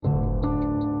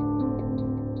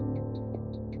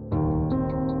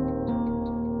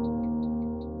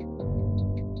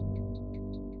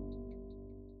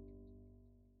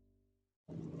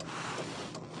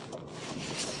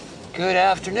Good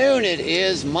afternoon. It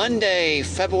is Monday,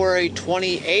 February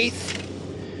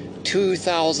 28th,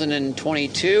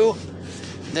 2022.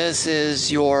 This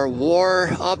is your war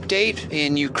update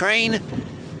in Ukraine.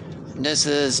 This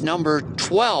is number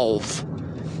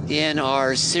 12 in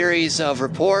our series of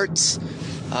reports.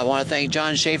 I want to thank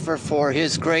John Schaefer for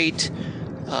his great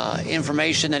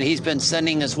information that he's been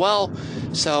sending as well.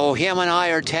 So him and I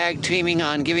are tag teaming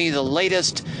on giving you the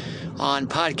latest on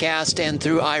podcast and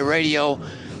through iRadio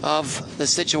of the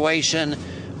situation,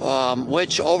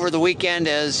 which over the weekend,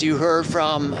 as you heard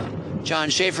from John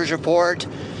Schaefer's report,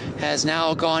 has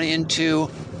now gone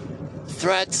into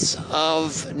threats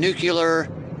of nuclear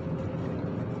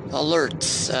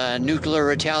alerts, nuclear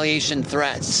retaliation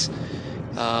threats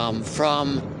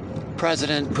from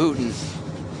President Putin.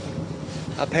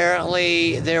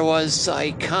 Apparently, there was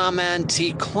a comment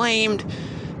he claimed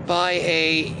by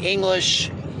a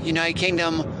English United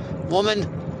Kingdom woman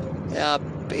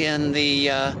in the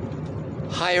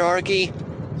hierarchy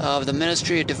of the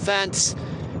Ministry of Defense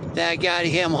that got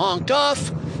him honked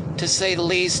off, to say the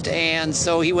least, and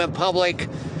so he went public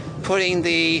putting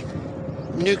the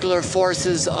nuclear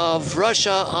forces of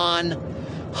Russia on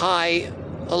high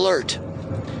alert.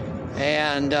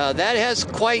 And that has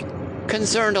quite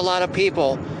concerned a lot of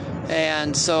people.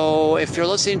 And so if you're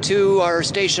listening to our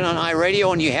station on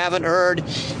iRadio and you haven't heard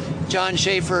John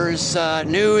Schaefer's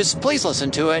news, please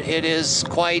listen to it. It is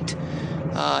quite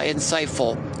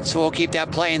insightful. So we'll keep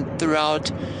that playing throughout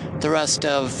the rest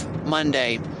of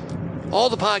Monday. All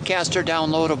the podcasts are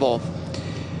downloadable.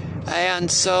 And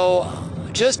so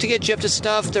just to get you up to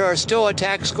stuff, there are still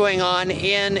attacks going on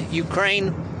in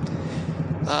Ukraine.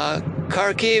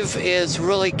 Kharkiv is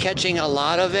really catching a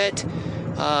lot of it,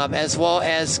 as well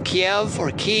as Kiev,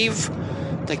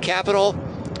 the capital.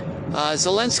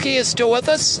 Zelensky is still with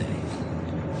us.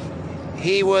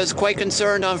 He was quite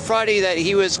concerned on Friday that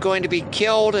he was going to be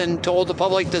killed and told the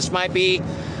public this might be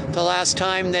the last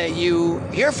time that you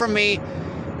hear from me.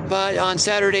 But on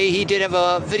Saturday, he did have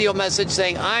a video message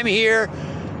saying, "I'm here,"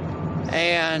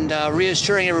 and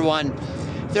reassuring everyone.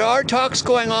 There are talks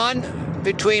going on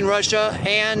between Russia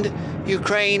and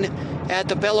Ukraine at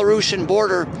the Belarusian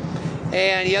border.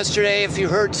 And yesterday, if you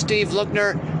heard Steve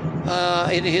Luckner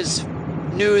in his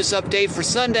news update for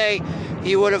Sunday,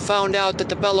 you would have found out that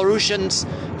the Belarusians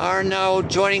are now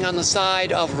joining on the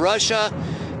side of Russia,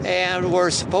 and were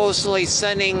supposedly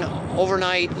sending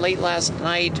overnight, late last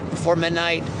night, before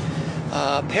midnight,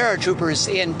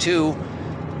 paratroopers into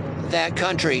that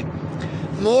country.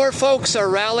 More folks are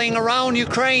rallying around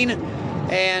Ukraine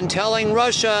and telling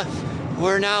Russia,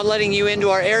 we're now letting you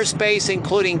into our airspace,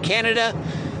 including Canada.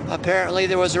 Apparently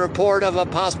there was a report of a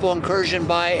possible incursion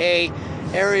by a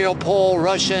aerial pole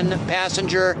Russian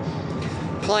passenger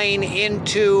plane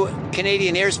into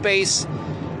Canadian airspace.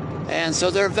 And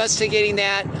so they're investigating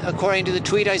that, according to the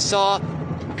tweet I saw.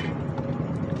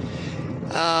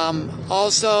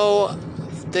 Also,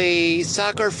 the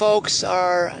soccer folks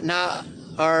are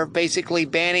basically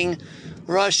banning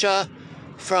Russia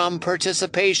from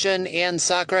participation in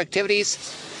soccer activities.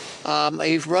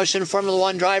 A Russian Formula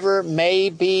One driver may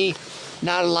be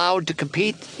not allowed to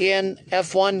compete in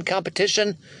F1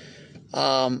 competition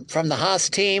from the Haas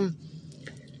team.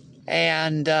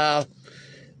 And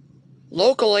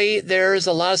locally, there's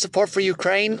a lot of support for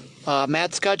Ukraine.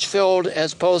 Matt Scotchfield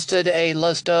has posted a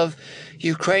list of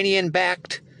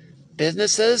Ukrainian-backed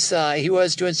businesses. He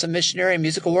was doing some missionary and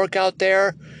musical work out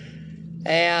there.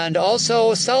 And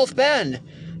also South Bend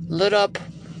lit up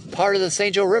part of the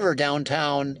St. Joe River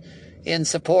downtown in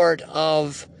support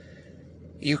of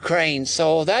Ukraine.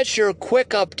 So that's your quick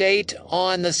update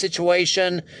on the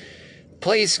situation.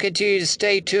 Please continue to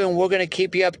stay tuned. We're going to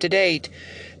keep you up to date.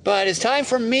 But it's time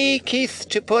for me, Keith,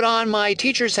 to put on my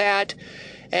teacher's hat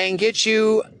and get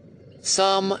you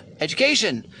some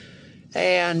education.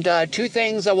 And two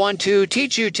things I want to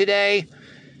teach you today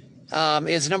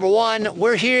is, number one,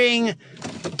 we're hearing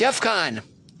DEF CON.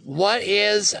 What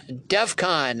is DEF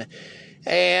CON?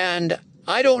 And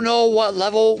I don't know what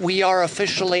level we are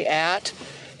officially at.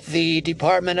 The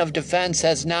Department of Defense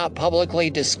has not publicly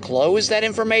disclosed that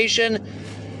information,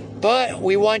 but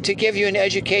we want to give you an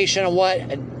education on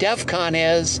what DEF CON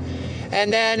is.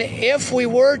 And then if we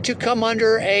were to come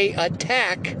under an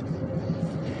attack,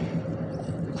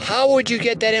 how would you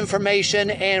get that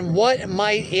information and what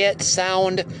might it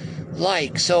sound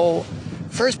like? So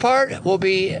first part will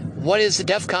be, what is the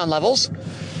DEF CON levels?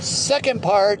 Second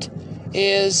part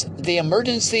is the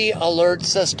emergency alert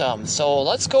system. So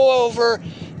let's go over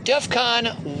DEF CON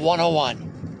 101.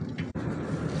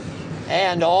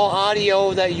 And all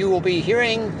audio that you will be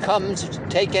hearing comes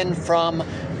taken from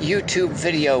YouTube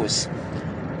videos.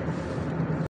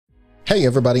 Hey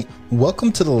everybody,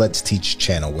 welcome to the Let's Teach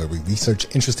channel where we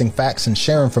research interesting facts and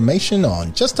share information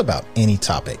on just about any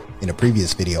topic. In a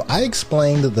previous video, I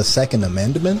explained the Second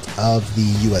Amendment of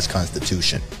the US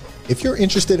Constitution. If you're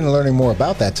interested in learning more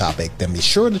about that topic, then be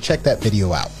sure to check that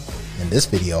video out. In this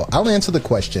video, I'll answer the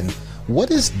question,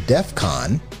 what is DEF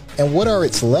CON and what are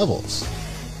its levels?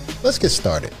 Let's get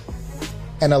started.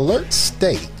 An alert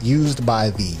state used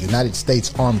by the United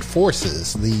States Armed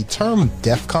Forces, the term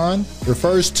DEF CON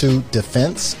refers to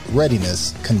Defense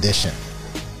Readiness Condition.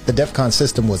 The DEF CON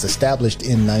system was established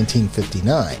in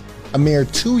 1959, a mere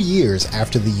 2 years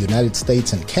after the United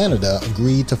States and Canada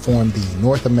agreed to form the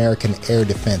North American Air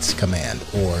Defense Command,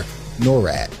 or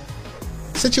NORAD.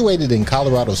 Situated in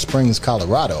Colorado Springs,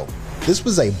 Colorado, this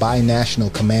was a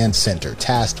binational command center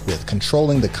tasked with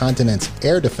controlling the continent's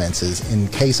air defenses in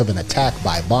case of an attack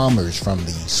by bombers from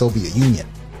the Soviet Union.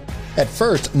 At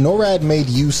first, NORAD made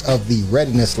use of the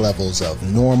readiness levels of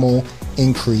normal,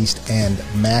 increased, and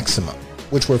maximum,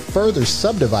 which were further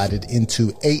subdivided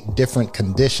into 8 different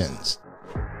conditions.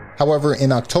 However,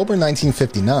 in October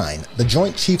 1959, the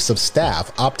Joint Chiefs of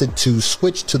Staff opted to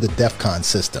switch to the DEF CON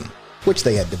system, which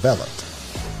they had developed.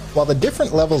 While the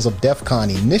different levels of DEF CON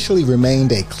initially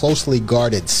remained a closely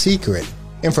guarded secret,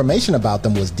 information about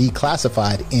them was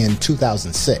declassified in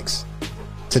 2006.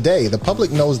 Today, the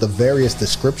public knows the various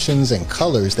descriptions and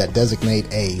colors that designate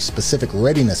a specific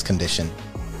readiness condition,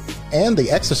 and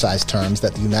the exercise terms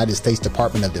that the United States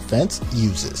Department of Defense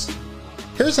uses.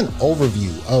 Here's an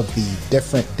overview of the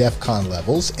different DEF CON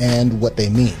levels and what they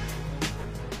mean.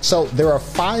 So there are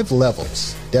 5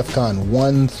 levels, DEF CON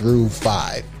 1 through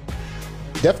 5.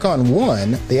 DEF CON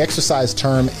 1, the exercise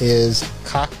term is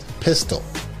cocked pistol.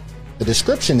 The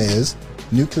description is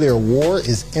nuclear war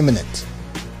is imminent.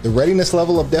 The readiness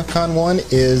level of DEF CON 1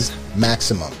 is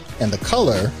maximum, and the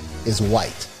color is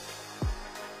white.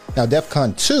 Now DEF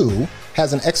CON 2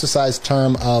 has an exercise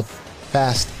term of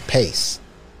fast pace.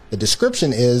 The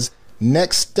description is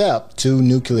next step to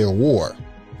nuclear war,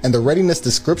 and the readiness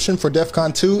description for DEF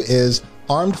CON 2 is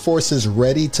armed forces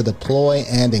ready to deploy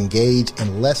and engage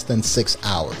in less than 6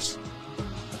 hours.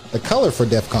 The color for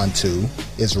DEF CON 2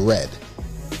 is red.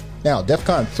 Now, DEF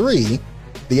CON 3,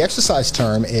 the exercise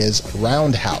term is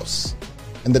roundhouse,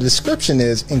 and the description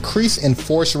is increase in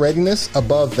force readiness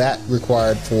above that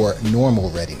required for normal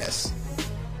readiness.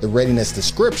 The readiness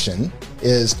description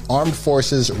is armed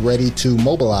forces ready to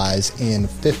mobilize in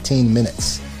 15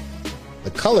 minutes.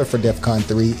 The color for DEF CON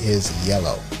 3 is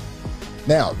yellow.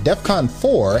 Now, DEF CON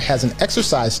 4 has an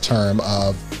exercise term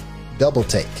of double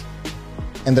take,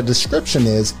 and the description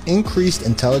is increased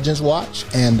intelligence watch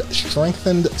and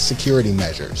strengthened security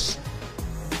measures.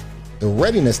 The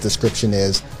readiness description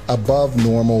is above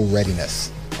normal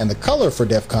readiness, and the color for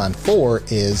DEF CON 4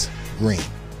 is green.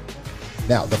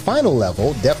 Now, the final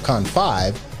level, DEF CON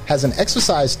 5, has an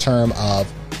exercise term of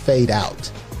fade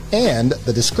out, and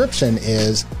the description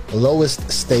is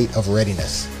lowest state of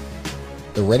readiness.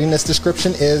 The readiness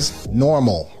description is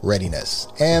normal readiness,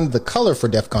 and the color for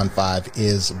DEF CON 5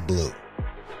 is blue.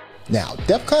 Now,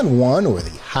 DEF CON 1, or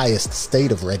the highest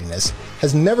state of readiness,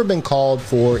 has never been called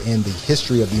for in the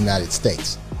history of the United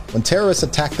States. When terrorists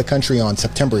attacked the country on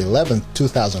September 11,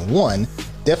 2001,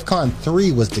 DEF CON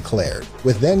 3 was declared,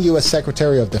 with then U.S.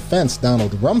 Secretary of Defense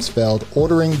Donald Rumsfeld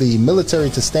ordering the military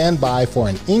to stand by for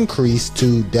an increase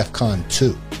to DEF CON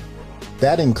 2.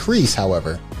 That increase,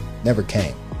 however, never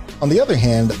came. On the other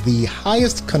hand, the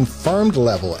highest confirmed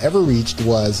level ever reached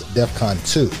was DEF CON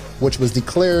 2, which was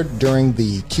declared during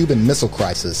the Cuban Missile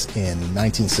Crisis in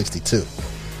 1962.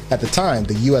 At the time,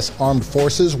 the U.S. Armed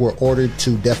Forces were ordered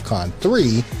to DEF CON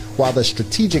 3, while the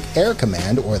Strategic Air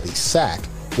Command, or the SAC,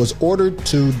 was ordered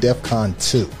to DEF CON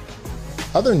 2.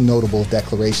 Other notable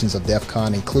declarations of DEF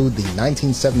CON include the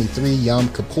 1973 Yom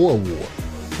Kippur War,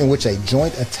 in which a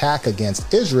joint attack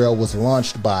against Israel was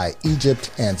launched by Egypt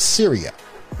and Syria,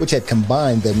 which had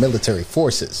combined their military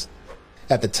forces.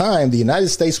 At the time, the United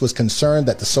States was concerned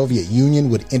that the Soviet Union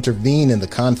would intervene in the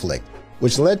conflict,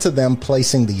 which led to them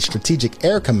placing the Strategic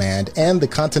Air Command and the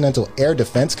Continental Air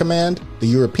Defense Command, the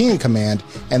European Command,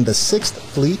 and the 6th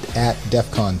Fleet at DEF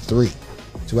CON 3.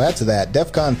 To add to that,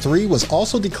 DEF CON 3 was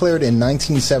also declared in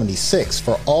 1976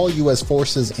 for all U.S.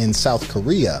 forces in South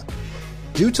Korea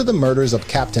due to the murders of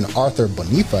Captain Arthur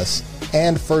Boniface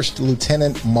and First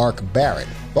Lieutenant Mark Barrett,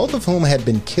 both of whom had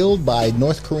been killed by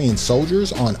North Korean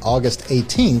soldiers on August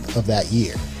 18th of that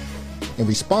year. In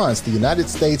response, the United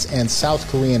States and South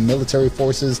Korean military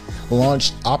forces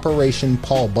launched Operation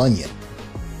Paul Bunyan,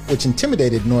 which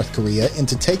intimidated North Korea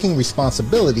into taking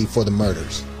responsibility for the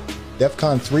murders. DEF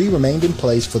CON 3 remained in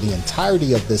place for the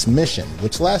entirety of this mission,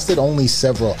 which lasted only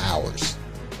several hours.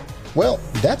 Well,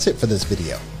 that's it for this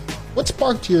video. What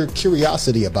sparked your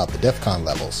curiosity about the DEF CON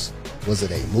levels? Was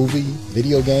it a movie,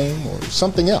 video game, or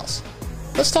something else?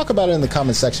 Let's talk about it in the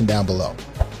comment section down below.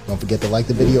 Don't forget to like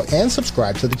the video and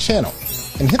subscribe to the channel.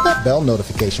 And hit that bell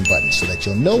notification button so that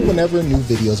you'll know whenever a new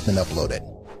video's been uploaded.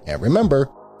 And remember,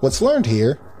 what's learned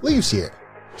here leaves here.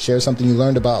 Share something you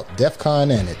learned about DEF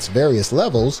CON and its various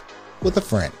levels with a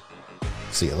friend.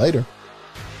 See you later.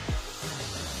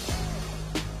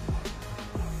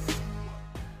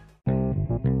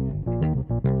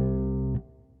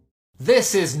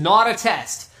 This is not a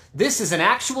test. This is an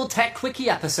actual Tech Quickie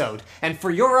episode, and for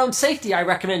your own safety, I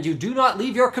recommend you do not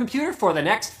leave your computer for the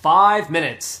next 5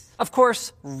 minutes. Of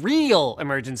course, real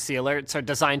emergency alerts are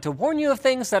designed to warn you of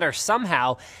things that are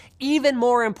somehow even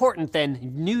more important than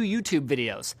new YouTube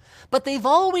videos. But they've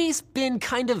always been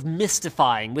kind of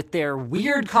mystifying with their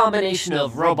weird combination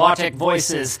of robotic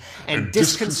voices and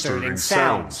disconcerting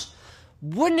sounds.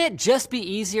 Wouldn't it just be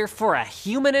easier for a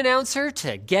human announcer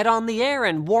to get on the air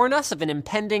and warn us of an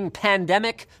impending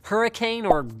pandemic, hurricane,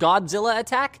 or Godzilla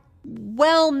attack?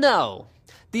 Well, no.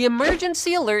 The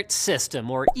Emergency Alert System,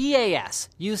 or EAS,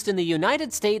 used in the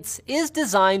United States is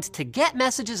designed to get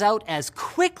messages out as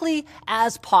quickly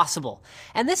as possible.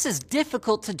 And this is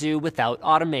difficult to do without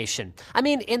automation. I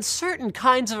mean, in certain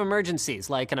kinds of emergencies,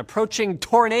 like an approaching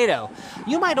tornado,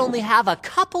 you might only have a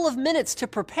couple of minutes to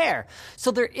prepare,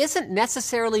 so there isn't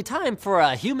necessarily time for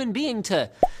a human being to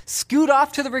scoot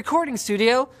off to the recording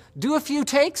studio, do a few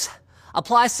takes,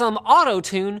 apply some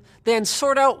auto-tune, then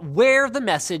sort out where the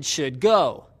message should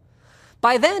go.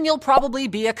 By then, you'll probably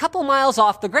be a couple miles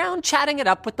off the ground chatting it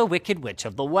up with the Wicked Witch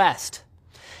of the West.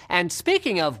 And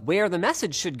speaking of where the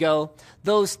message should go,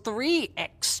 those 3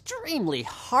 extremely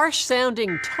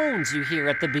harsh-sounding tones you hear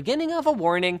at the beginning of a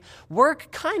warning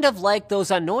work kind of like those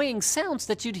annoying sounds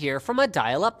that you'd hear from a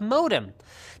dial-up modem.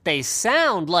 They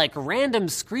sound like random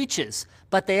screeches,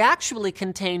 but they actually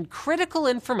contain critical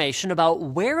information about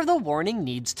where the warning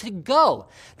needs to go.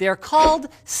 They're called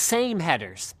SAME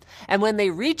headers. And when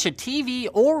they reach a TV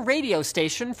or radio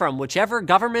station from whichever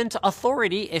government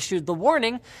authority issued the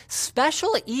warning,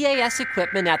 special EAS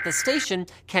equipment at the station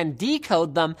can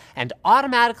decode them and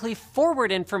automatically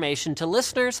forward information to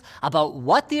listeners about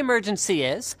what the emergency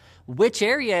is, which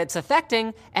area it's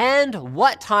affecting, and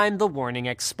what time the warning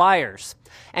expires.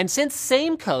 And since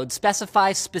SAME codes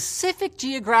specify specific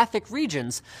geographic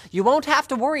regions, you won't have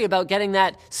to worry about getting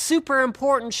that super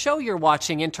important show you're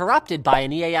watching interrupted by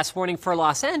an EAS warning for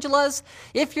Los Angeles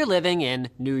if you're living in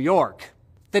New York.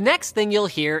 The next thing you'll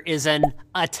hear is an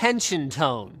attention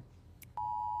tone,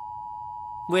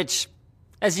 which,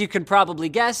 as you can probably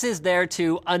guess, is there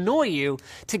to annoy you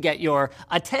to get your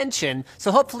attention.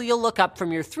 So hopefully you'll look up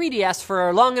from your 3DS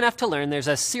for long enough to learn there's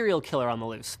a serial killer on the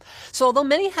loose. So although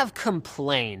many have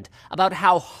complained about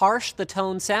how harsh the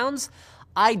tone sounds,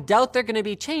 I doubt they're going to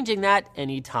be changing that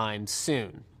anytime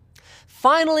soon.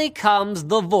 Finally comes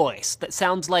the voice that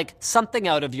sounds like something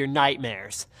out of your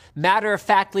nightmares,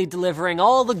 matter-of-factly delivering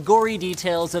all the gory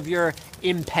details of your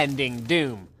impending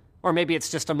doom. Or maybe it's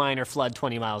just a minor flood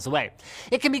 20 miles away.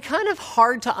 It can be kind of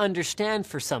hard to understand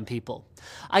for some people.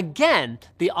 Again,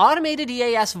 the automated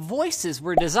EAS voices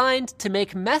were designed to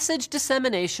make message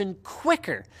dissemination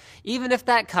quicker, even if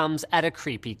that comes at a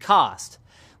creepy cost.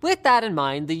 With that in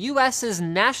mind, the US's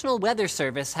National Weather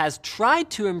Service has tried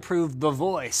to improve the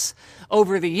voice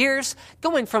over the years,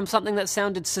 going from something that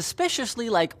sounded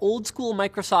suspiciously like old-school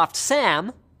Microsoft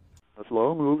Sam. A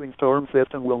slow-moving storm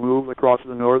system will move across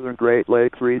the northern Great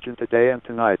Lakes region today and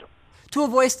tonight, to a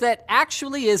voice that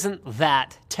actually isn't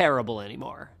that terrible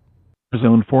anymore.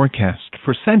 Zone forecast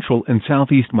for central and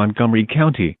southeast Montgomery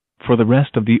County for the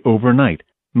rest of the overnight,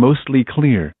 mostly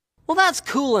clear. Well, that's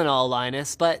cool and all,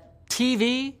 Linus, but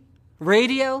TV?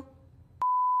 Radio?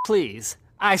 Please,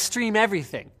 I stream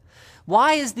everything.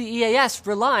 Why is the EAS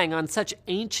relying on such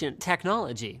ancient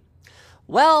technology?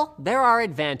 Well, there are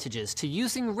advantages to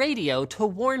using radio to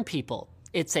warn people.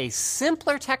 It's a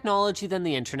simpler technology than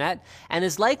the internet and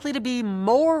is likely to be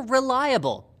more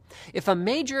reliable. If a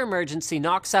major emergency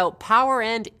knocks out power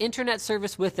and internet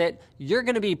service with it, you're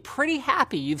going to be pretty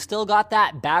happy you've still got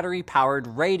that battery-powered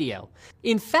radio.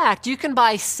 In fact, you can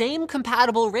buy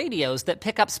SAME-compatible radios that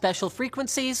pick up special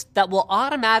frequencies that will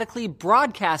automatically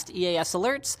broadcast EAS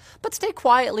alerts, but stay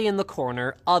quietly in the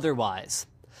corner otherwise.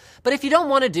 But if you don't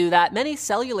want to do that, many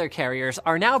cellular carriers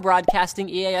are now broadcasting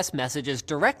EAS messages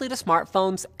directly to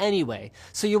smartphones anyway,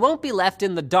 so you won't be left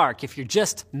in the dark if you're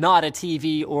just not a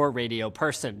TV or radio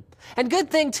person. And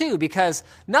good thing too, because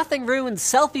nothing ruins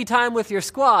selfie time with your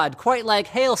squad quite like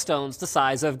hailstones the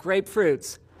size of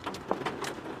grapefruits.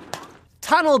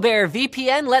 TunnelBear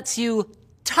VPN lets you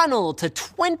tunnel to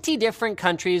 20 different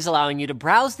countries, allowing you to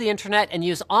browse the internet and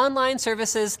use online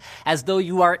services as though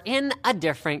you are in a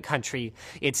different country.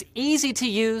 It's easy to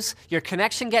use, your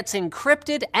connection gets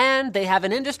encrypted, and they have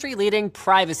an industry-leading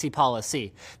privacy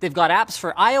policy. They've got apps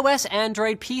for iOS,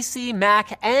 Android, PC,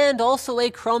 Mac, and also a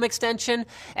Chrome extension,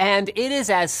 and it is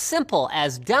as simple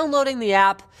as downloading the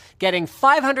app, getting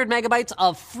 500 megabytes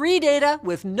of free data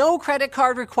with no credit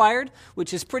card required,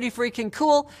 which is pretty freaking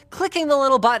cool, clicking the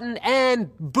little button, and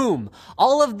boom.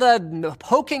 All of the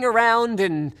poking around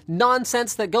and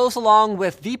nonsense that goes along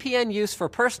with VPN use for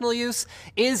personal use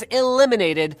is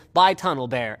eliminated by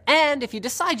TunnelBear. And if you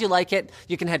decide you like it,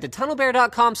 you can head to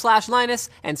tunnelbear.com/Linus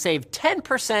and save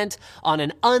 10% on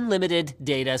an unlimited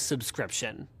data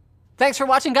subscription. Thanks for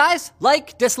watching, guys.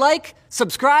 Like, dislike,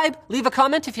 subscribe, leave a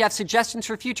comment if you have suggestions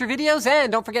for future videos,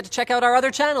 and don't forget to check out our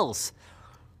other channels.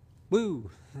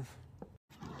 Woo.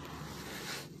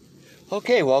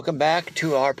 Okay, welcome back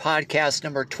to our podcast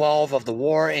number 12 of the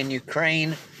war in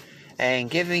Ukraine,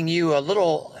 and giving you a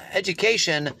little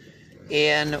education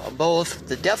in both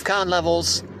the DEFCON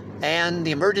levels and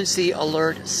the emergency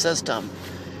alert system.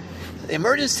 The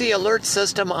emergency alert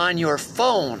system on your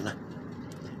phone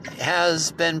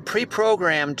has been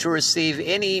pre-programmed to receive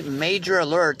any major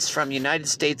alerts from the United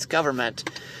States government.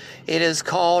 It is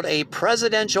called a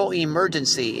presidential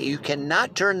emergency. You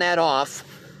cannot turn that off.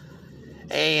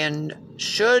 And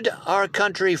should our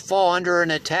country fall under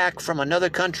an attack from another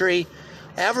country,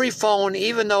 every phone,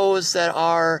 even those that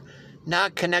are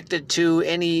not connected to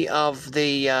any of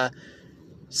the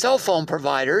cell phone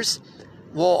providers,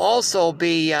 will also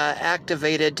be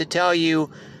activated to tell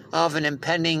you of an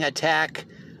impending attack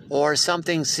or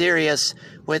something serious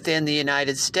within the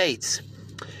United States.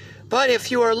 But if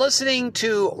you are listening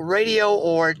to radio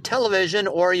or television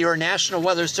or your National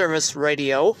Weather Service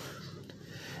radio,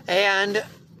 and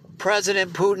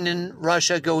President Putin in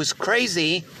Russia goes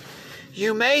crazy,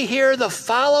 you may hear the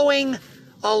following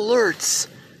alerts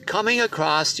coming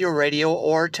across your radio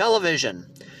or television.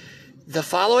 The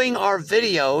following are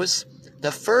videos.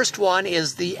 The first one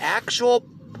is the actual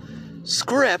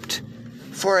script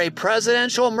for a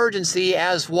presidential emergency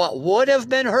as what would have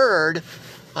been heard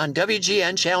on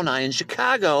WGN Channel 9 in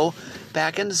Chicago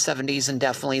back in the 70s and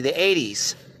definitely the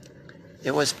 80s.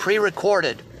 It was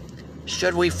pre-recorded.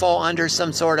 Should we fall under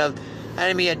some sort of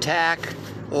enemy attack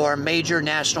or major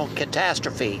national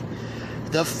catastrophe.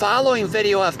 The following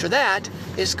video after that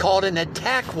is called an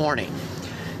attack warning.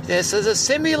 This is a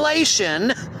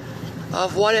simulation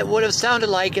of what it would have sounded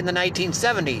like in the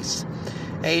 1970s.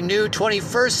 A new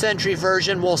 21st century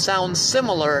version will sound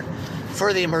similar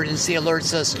for the emergency alert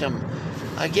system.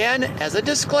 Again, as a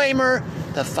disclaimer,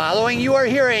 the following you are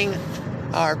hearing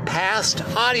are past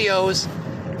audios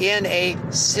in a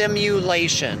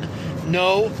simulation.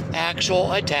 No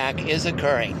actual attack is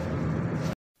occurring.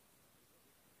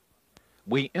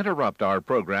 We interrupt our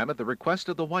program at the request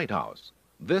of the White House.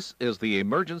 This is the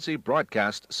emergency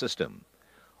broadcast system.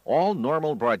 All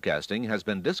normal broadcasting has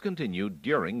been discontinued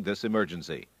during this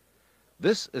emergency.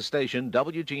 This is station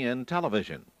WGN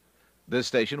Television. This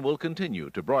station will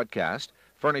continue to broadcast,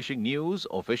 furnishing news,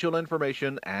 official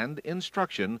information, and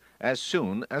instruction as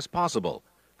soon as possible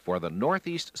for the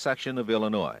Northeast section of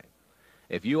Illinois.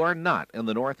 If you are not in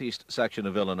the Northeast section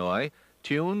of Illinois,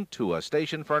 tune to a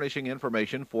station furnishing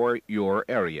information for your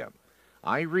area.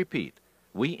 I repeat,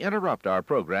 we interrupt our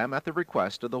program at the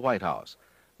request of the White House.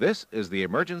 This is the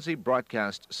emergency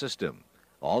broadcast system.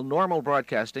 All normal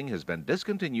broadcasting has been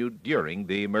discontinued during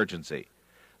the emergency.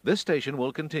 This station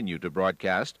will continue to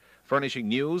broadcast, furnishing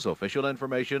news, official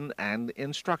information, and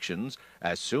instructions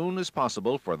as soon as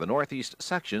possible for the Northeast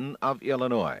section of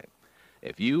Illinois.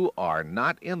 If you are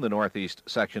not in the Northeast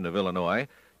section of Illinois,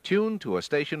 tune to a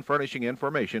station furnishing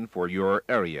information for your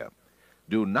area.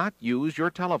 Do not use your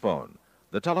telephone.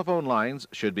 The telephone lines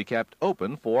should be kept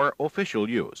open for official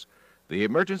use. The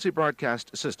emergency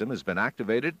broadcast system has been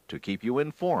activated to keep you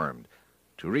informed.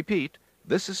 To repeat,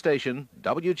 this is station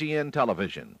WGN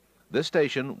Television. This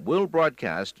station will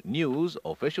broadcast news,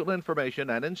 official information,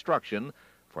 and instruction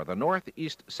for the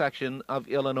Northeast section of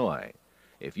Illinois.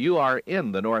 If you are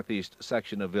in the Northeast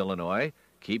section of Illinois,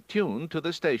 keep tuned to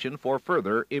the station for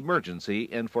further emergency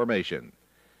information.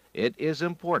 It is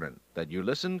important that you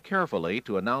listen carefully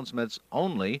to announcements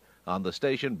only on the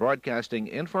station broadcasting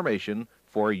information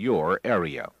for your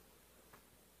area.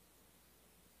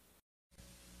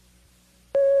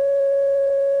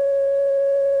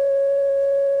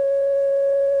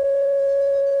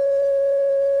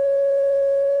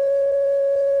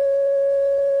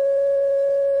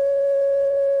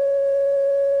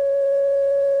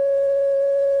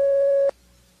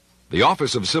 The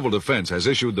Office of Civil Defense has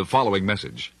issued the following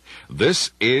message.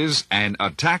 This is an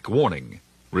attack warning.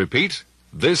 Repeat,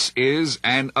 this is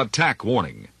an attack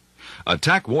warning.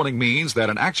 Attack warning means that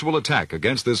an actual attack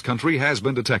against this country has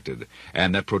been detected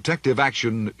and that protective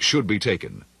action should be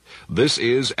taken. This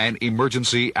is an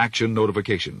emergency action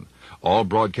notification. All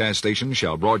broadcast stations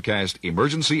shall broadcast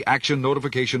emergency action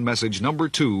notification message number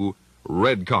 2,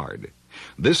 red card.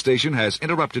 This station has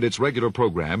interrupted its regular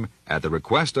program at the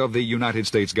request of the United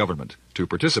States government to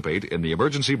participate in the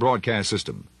emergency broadcast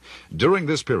system. During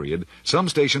this period, some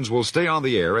stations will stay on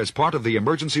the air as part of the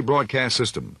emergency broadcast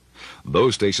system.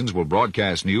 Those stations will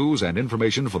broadcast news and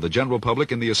information for the general public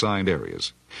in the assigned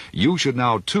areas. You should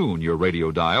now tune your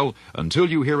radio dial until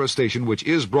you hear a station which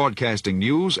is broadcasting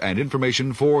news and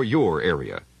information for your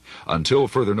area. Until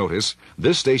further notice,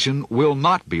 this station will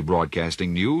not be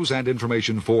broadcasting news and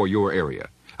information for your area.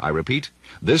 I repeat,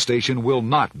 this station will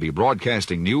not be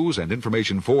broadcasting news and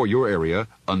information for your area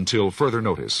until further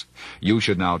notice. You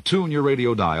should now tune your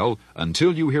radio dial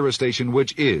until you hear a station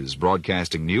which is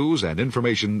broadcasting news and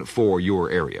information for your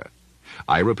area.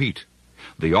 I repeat,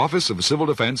 the Office of Civil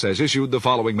Defense has issued the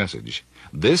following message.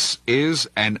 This is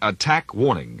an attack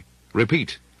warning.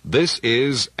 Repeat, this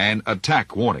is an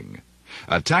attack warning.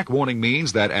 Attack warning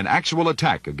means that an actual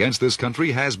attack against this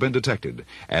country has been detected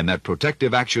and that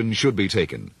protective action should be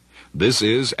taken. This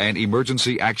is an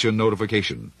emergency action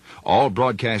notification. All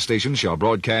broadcast stations shall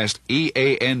broadcast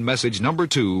EAN message number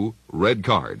 2, red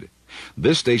card.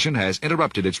 This station has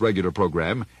interrupted its regular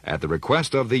program at the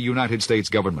request of the United States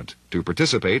government to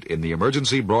participate in the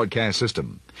emergency broadcast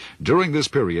system. During this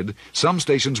period, some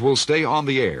stations will stay on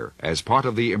the air as part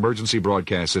of the emergency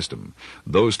broadcast system.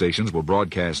 Those stations will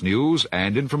broadcast news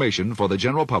and information for the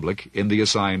general public in the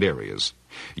assigned areas.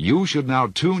 You should now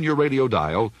tune your radio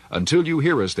dial until you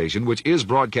hear a station which is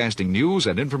broadcasting news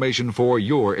and information for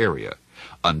your area.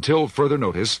 Until further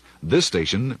notice, this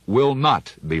station will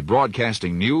not be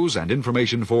broadcasting news and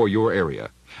information for your area.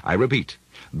 I repeat,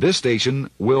 this station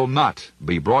will not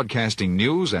be broadcasting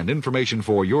news and information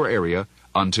for your area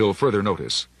until further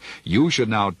notice. You should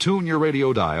now tune your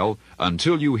radio dial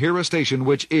until you hear a station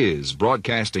which is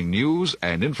broadcasting news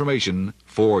and information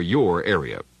for your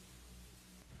area.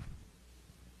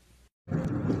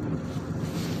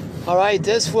 All right,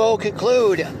 this will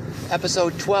conclude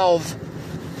episode 12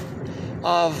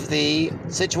 of the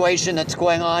situation that's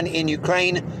going on in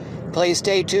Ukraine. Please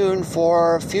stay tuned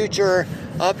for future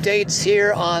updates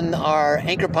here on our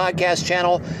Anchor Podcast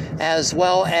channel, as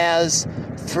well as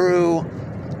through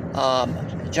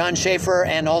John Schaefer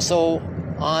and also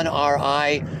on our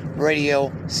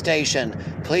iRadio station.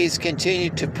 Please continue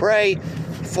to pray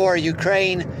for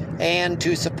Ukraine and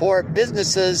to support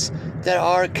businesses that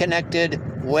are connected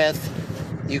with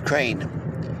Ukraine.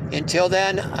 Until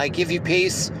then, I give you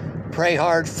peace. Pray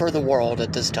hard for the world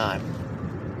at this time.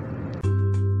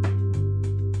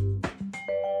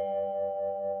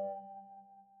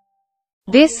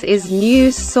 This is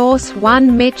News Source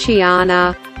 1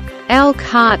 Michiana,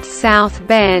 Elkhart, South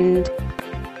Bend.